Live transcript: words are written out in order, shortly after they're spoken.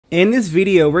In this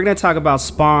video, we're going to talk about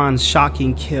Spawn's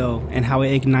shocking kill and how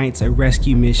it ignites a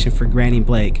rescue mission for Granny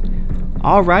Blake.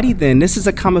 Alrighty then, this is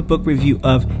a comic book review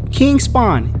of King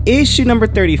Spawn, issue number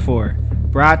 34,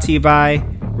 brought to you by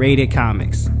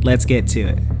RatedComics. Let's get to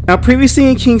it. Now previously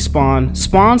in King Spawn,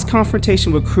 Spawn's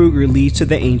confrontation with Kruger leads to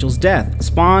the Angel's death.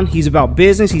 Spawn, he's about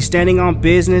business, he's standing on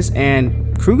business,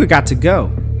 and Kruger got to go.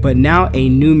 But now a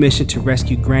new mission to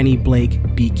rescue Granny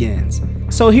Blake begins.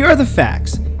 So here are the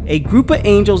facts. A group of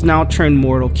angels now turned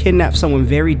mortal kidnapped someone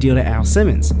very dear to Al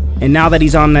Simmons. And now that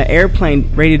he's on the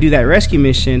airplane ready to do that rescue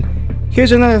mission,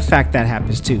 here's another fact that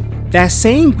happens too. That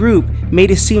same group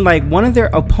made it seem like one of their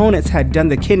opponents had done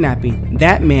the kidnapping.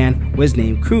 That man was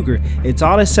named Kruger. It's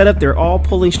all a setup. They're all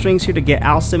pulling strings here to get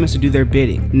Al Simmons to do their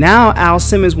bidding. Now Al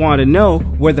Simmons wanted to know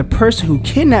where the person who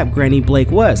kidnapped Granny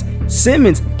Blake was.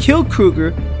 Simmons killed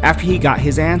Kruger after he got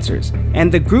his answers. And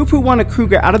the group who wanted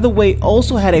Kruger out of the way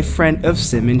also had a friend of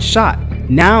Simmons shot.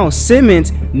 Now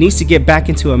Simmons needs to get back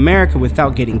into America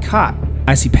without getting caught.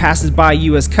 As he passes by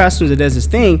US Customs and does his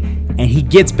thing, and he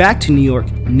gets back to New York,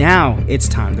 now it's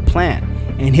time to plan.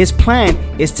 And his plan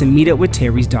is to meet up with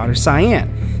Terry's daughter,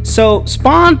 Cyan. So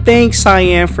Spawn thanks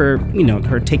Cyan for,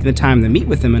 her taking the time to meet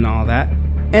with him and all that.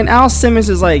 And Al Simmons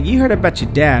is like, you heard about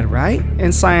your dad, right?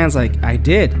 And Cyan's like, I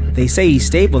did. They say he's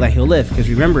stable, that he'll live. Because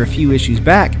remember, a few issues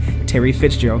back, Terry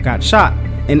Fitzgerald got shot.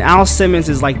 And Al Simmons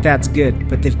is like, that's good,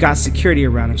 but they've got security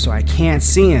around him, so I can't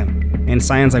see him. And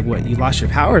Cyan's like, what, you lost your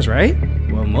powers, right?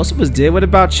 Well, most of us did. What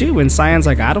about you? And Cyan's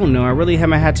like, I don't know. I really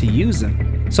haven't had to use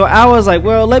them. So Al was like,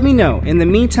 well, let me know. In the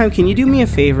meantime, can you do me a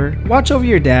favor? Watch over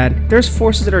your dad. There's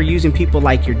forces that are using people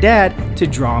like your dad to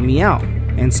draw me out.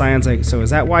 And Cyan's like, so is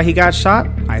that why he got shot?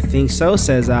 I think so,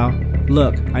 says Al.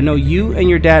 Look, I know you and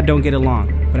your dad don't get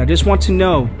along, but I just want to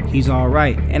know he's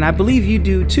alright. And I believe you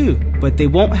do too. But they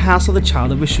won't hassle the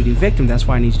child of a shooting victim. That's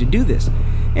why I need you to do this.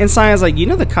 And Cyan's like,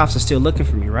 the cops are still looking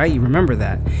for me, right? You remember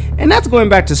that. And that's going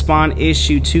back to Spawn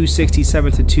issue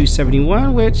 267 to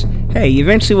 271, which, hey,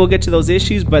 eventually we'll get to those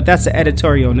issues, but that's the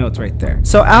editorial notes right there.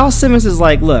 So Al Simmons is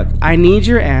like, look, I need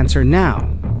your answer now.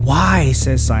 Why,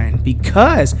 says Cyan.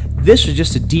 Because this was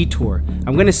just a detour.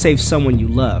 I'm going to save someone you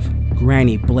love,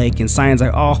 Granny Blake. And Cyan's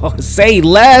like, oh, say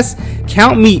less.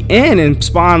 Count me in. And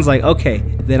Spawn's like, okay,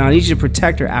 then I need you to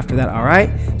protect her after that, all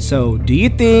right? So do your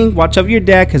thing, watch over your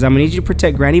dad, because I'm going to need you to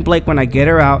protect Granny Blake when I get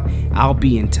her out. I'll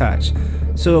be in touch.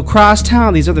 So across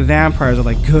town, these other vampires are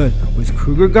like, good, with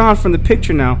Kruger gone from the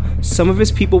picture now, some of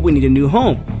his people will need a new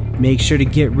home. Make sure to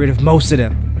get rid of most of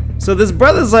them. So this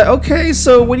brother's like, okay,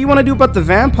 so what do you want to do about the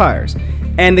vampires?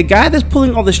 And the guy that's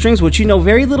pulling all the strings, which you know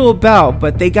very little about,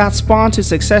 but they got Spawn to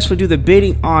successfully do the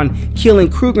bidding on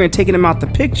killing Kruger and taking him out the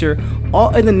picture,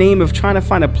 all in the name of trying to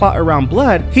find a plot around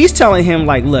Blood. He's telling him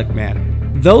like, look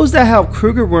man, those that helped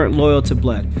Kruger weren't loyal to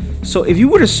Blood. So if you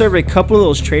were to serve a couple of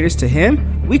those traitors to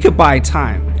him, we could buy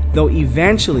time. Though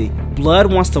eventually,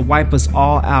 Blood wants to wipe us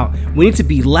all out. We need to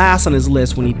be last on his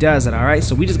list when he does it, alright?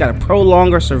 So we just gotta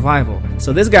prolong our survival.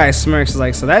 So this guy smirks,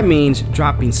 like, so that means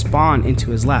dropping Spawn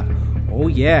into his lap. Oh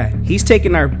yeah, he's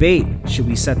taking our bait. Should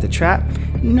we set the trap?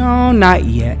 No, not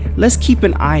yet. Let's keep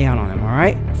an eye out on him,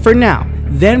 alright? For now,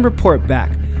 then report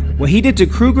back. What he did to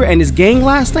Kruger and his gang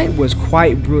last night was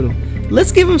quite brutal.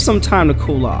 Let's give him some time to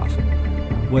cool off.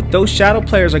 What those shadow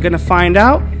players are gonna find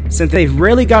out, since they've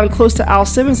rarely gotten close to Al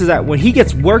Simmons, is that when he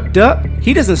gets worked up,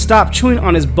 he doesn't stop chewing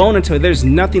on his bone until there's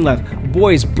nothing left.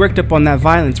 Boy, he's bricked up on that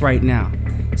violence right now.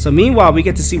 So meanwhile, we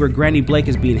get to see where Granny Blake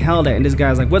is being held at, and this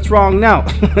guy's like, what's wrong now?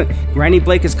 Granny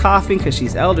Blake is coughing because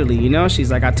she's elderly,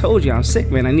 She's like, I told you, I'm sick,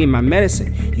 man. I need my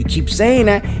medicine. You keep saying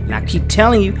that, and I keep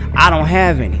telling you, I don't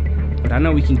have any. But I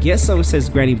know we can get some, says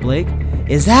Granny Blake.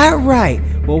 Is that right?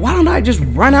 Well, why don't I just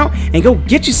run out and go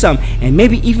get you some, and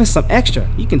maybe even some extra?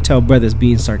 You can tell brother's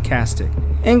being sarcastic.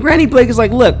 And Granny Blake is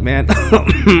like, look, man,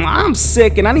 I'm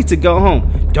sick and I need to go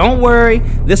home. Don't worry,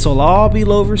 this will all be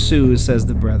over soon, says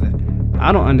the brother.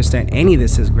 I don't understand any of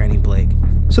this, says Granny Blake.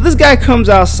 So this guy comes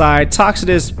outside, talks to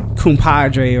this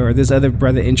compadre or this other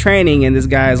brother in training, and this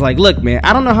guy is like, look, man,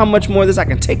 I don't know how much more of this I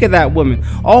can take of that woman.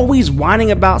 Always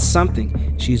whining about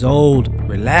something. She's old.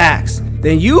 Relax.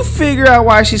 Then you figure out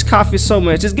why she's coughing so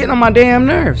much. It's getting on my damn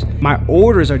nerves. My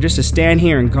orders are just to stand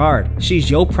here and guard. She's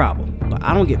your problem. But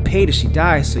I don't get paid if she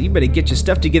dies, so you better get your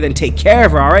stuff together and take care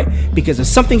of her, alright? Because if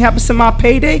something happens to my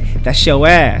payday, that's your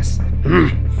ass.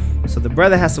 So the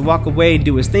brother has to walk away and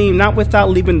do his thing, not without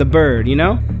leaving the bird,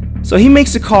 So he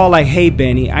makes a call like, hey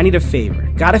Benny, I need a favor.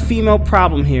 Got a female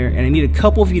problem here, and I need a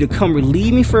couple of you to come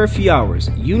relieve me for a few hours.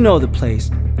 You know the place.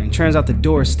 And turns out the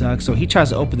door is stuck, so he tries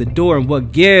to open the door, and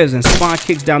what gives? And Spawn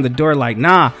kicks down the door like,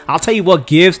 nah, I'll tell you what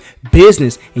gives,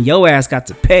 business, and your ass got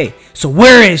to pay. So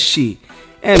where is she?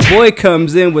 And boy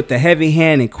comes in with the heavy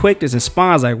hand and quickness, and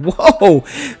Spawn's like, whoa,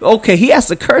 okay, he has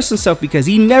to curse himself because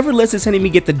he never lets his enemy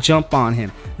get the jump on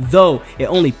him. Though it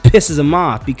only pisses him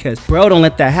off because bro don't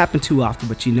let that happen too often.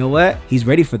 But you know what? He's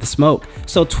ready for the smoke.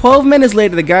 So 12 minutes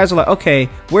later, the guys are like, okay,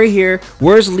 we're here.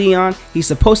 Where's Leon? He's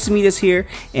supposed to meet us here.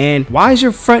 And why is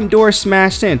your front door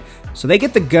smashed in? So they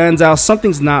get the guns out.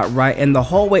 Something's not right, and the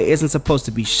hallway isn't supposed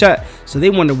to be shut. So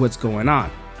they wonder what's going on.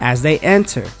 As they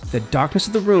enter, the darkness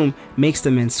of the room makes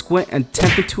the men squint and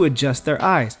attempting to adjust their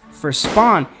eyes. For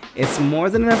Spawn, it's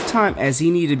more than enough time as he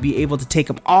needed to be able to take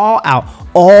them all out,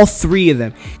 all 3 of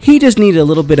them. He just needed a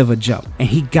little bit of a jump, and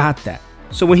he got that.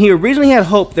 So when he originally had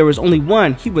hope there was only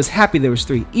 1, he was happy there was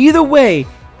 3. Either way,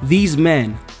 these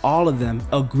men, all of them,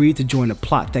 agreed to join a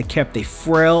plot that kept a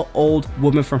frail old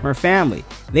woman from her family.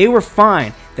 They were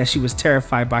fine that she was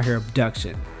terrified by her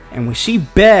abduction. And when she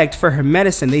begged for her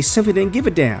medicine, they simply didn't give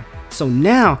a damn. So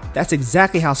now, that's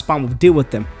exactly how Spawn will deal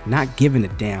with them, not giving a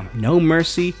damn. No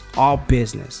mercy, all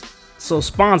business. So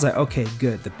Spawn's like, okay,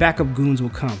 good, the backup goons will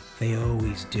come. They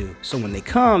always do. So when they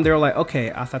come, they're like,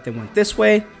 okay, I thought they went this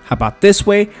way. How about this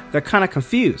way? They're kind of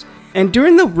confused. And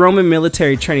during the Roman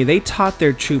military training, they taught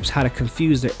their troops how to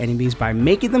confuse their enemies by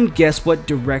making them guess what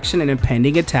direction an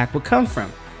impending attack would come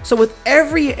from. So with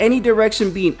any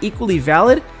direction being equally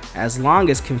valid, as long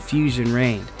as confusion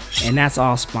reigned. And that's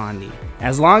all Spawn needs.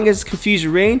 As long as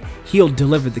confusion reigned, he'll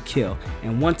deliver the kill.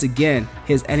 And once again,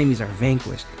 his enemies are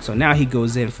vanquished. So now he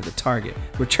goes in for the target.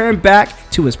 Return back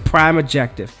to his prime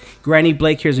objective. Granny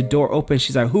Blake hears a door open.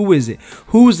 She's like, who is it?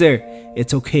 Who's there?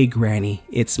 It's okay, Granny.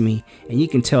 It's me. And you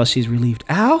can tell she's relieved.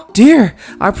 Ow, dear,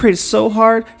 I prayed so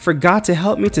hard for God to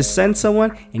help me to send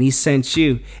someone, and he sent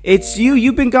you. It's you.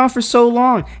 You've been gone for so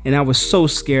long. And I was so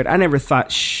scared. I never thought,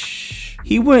 shh.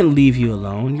 He wouldn't leave you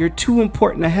alone. You're too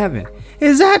important to heaven.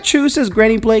 Is that true, says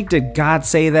Granny Blake? Did God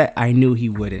say that? I knew he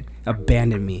wouldn't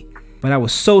abandon me. But I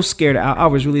was so scared. I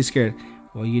was really scared.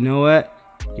 Well, you know what?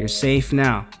 You're safe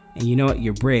now. And you know what?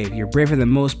 You're brave. You're braver than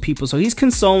most people. So he's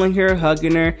consoling her,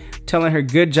 hugging her, telling her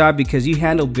good job because you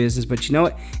handle business. But you know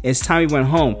what? It's time he went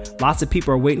home. Lots of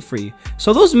people are waiting for you.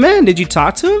 So those men, did you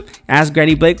talk to him? Asked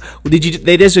Granny Blake.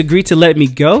 They just agreed to let me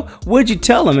go? What'd you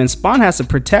tell them? And Spawn has to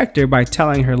protect her by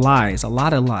telling her lies. A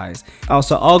lot of lies.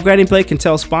 Also, all Granny Blake can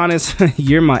tell Spawn is,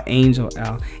 you're my angel,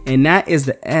 Al. And that is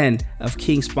the end of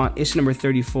King Spawn, issue number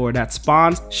 34. That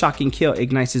Spawn's shocking kill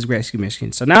ignites his rescue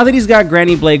mission. So now that he's got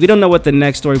Granny Blake, we don't know what the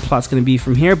next story plot's gonna be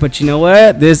from here, but you know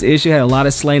what? This issue had a lot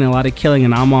of slaying and a lot of killing,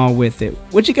 and I'm all with it.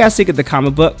 What you guys think of the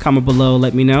comic book? Comment below,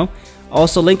 let me know.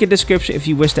 Also, link in description if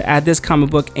you wish to add this comic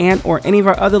book and or any of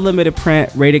our other limited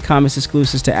print Rated Comics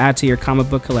exclusives to add to your comic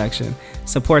book collection.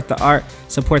 Support the art,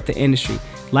 support the industry.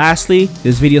 Lastly,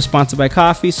 this video is sponsored by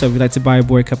coffee, so if you'd like to buy a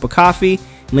boy a cup of coffee,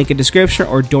 link in description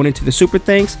or donate to the super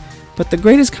thanks. But the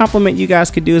greatest compliment you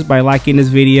guys could do is by liking this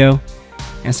video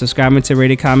and subscribing to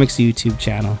Rated Comics YouTube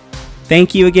channel.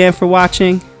 Thank you again for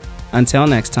watching. Until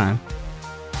next time.